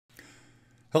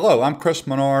Hello, I'm Chris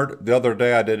Menard. The other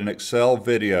day I did an Excel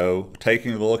video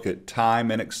taking a look at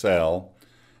time in Excel,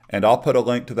 and I'll put a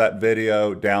link to that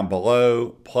video down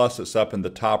below, plus it's up in the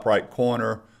top right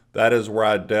corner. That is where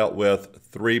I dealt with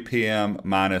 3 p.m.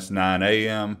 minus 9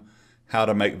 a.m., how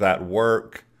to make that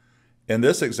work. In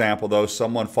this example though,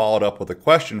 someone followed up with a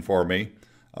question for me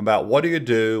about what do you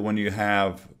do when you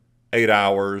have 8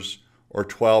 hours or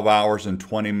 12 hours and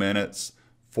 20 minutes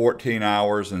 14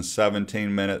 hours and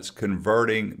 17 minutes,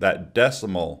 converting that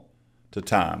decimal to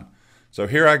time. So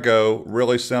here I go,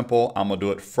 really simple. I'm gonna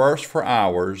do it first for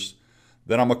hours,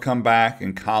 then I'm gonna come back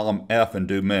in column F and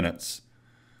do minutes.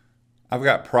 I've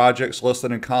got projects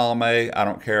listed in column A. I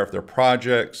don't care if they're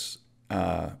projects,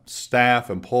 staff,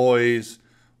 employees,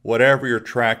 whatever you're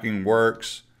tracking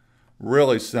works.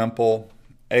 Really simple,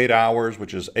 8 hours,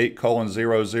 which is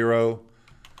 8:00.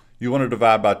 You want to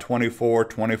divide by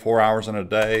 24 hours in a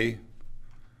day.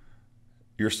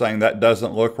 You're saying that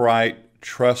doesn't look right.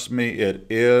 Trust me, it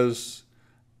is.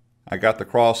 I got the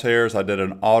crosshairs. I did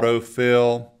an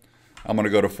autofill. I'm going to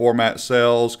go to Format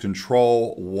Cells.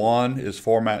 Control 1 is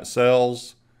Format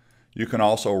Cells. You can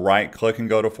also right click and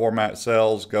go to Format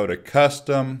Cells. Go to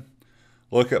Custom.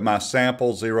 Look at my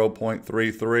sample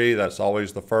 0.33. That's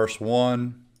always the first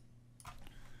one.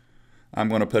 I'm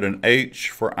going to put an H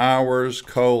for hours,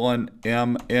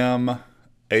 MM,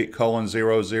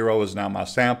 8:00 is now my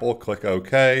sample. Click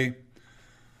OK.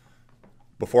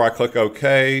 Before I click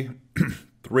OK,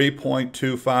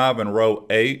 3.25 in row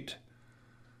 8.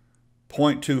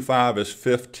 0.25 is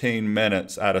 15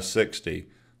 minutes out of 60.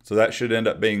 So that should end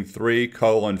up being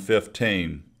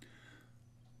 3:15.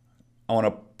 I want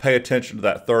to pay attention to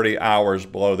that 30 hours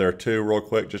below there too real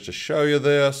quick just to show you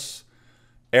this.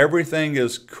 Everything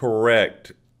is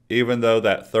correct, even though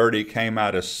that 30 came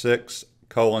out as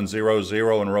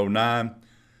 6:00 in row 9.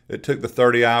 It took the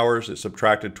 30 hours, it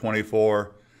subtracted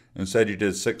 24, and said you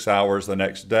did 6 hours the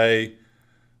next day.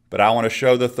 But I want to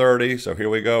show the 30, so here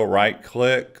we go. Right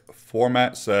click,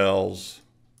 Format Cells.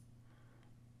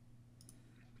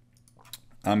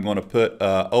 I'm going to put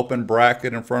an open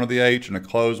bracket in front of the H and a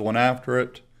closed one after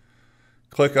it.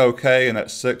 Click OK, and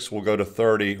that 6 will go to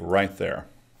 30 right there.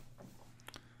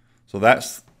 So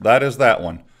that is that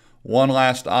one. One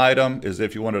last item is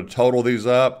if you want to total these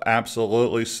up,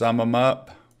 absolutely sum them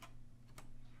up.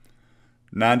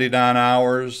 99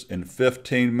 hours in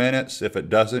 15 minutes. If it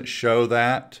doesn't show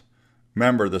that,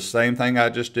 remember the same thing I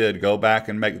just did. Go back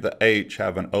and make the H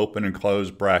have an open and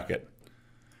closed bracket.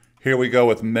 Here we go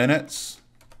with minutes.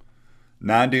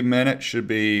 90 minutes should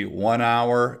be 1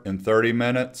 hour and 30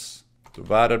 minutes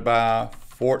divided by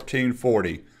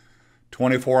 1440.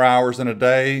 24 hours in a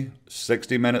day,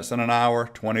 60 minutes in an hour.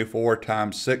 24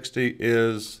 times 60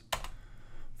 is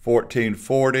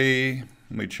 1440. Let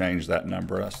me change that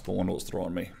number. That's the one that was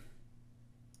throwing me.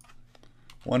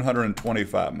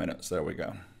 125 minutes. There we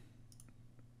go.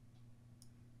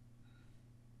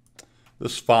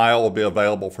 This file will be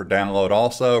available for download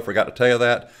also. Forgot to tell you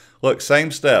that. Look,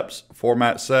 same steps.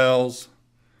 Format Cells,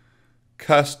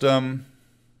 Custom,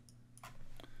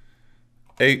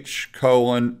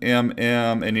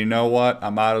 H:MM, and you know what? I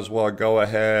might as well go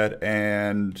ahead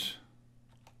and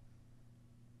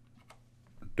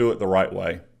do it the right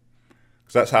way,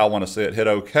 because that's how I want to see it. Hit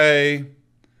OK.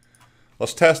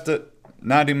 Let's test it.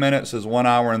 90 minutes is 1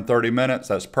 hour and 30 minutes.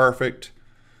 That's perfect.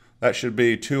 That should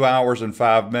be 2 hours and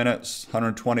 5 minutes.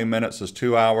 120 minutes is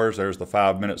 2 hours. There's the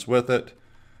 5 minutes with it.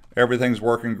 Everything's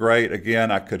working great. Again,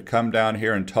 I could come down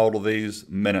here and total these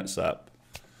minutes up.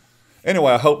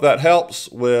 Anyway, I hope that helps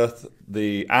with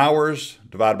the hours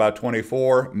divided by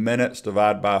 24, minutes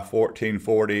divided by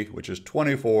 1440, which is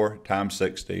 24 times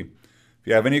 60. If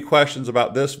you have any questions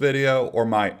about this video or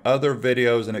my other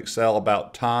videos in Excel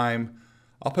about time,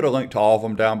 I'll put a link to all of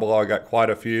them down below. I got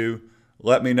quite a few.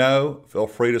 Let me know. Feel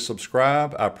free to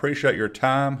subscribe. I appreciate your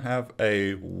time. Have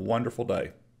a wonderful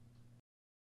day.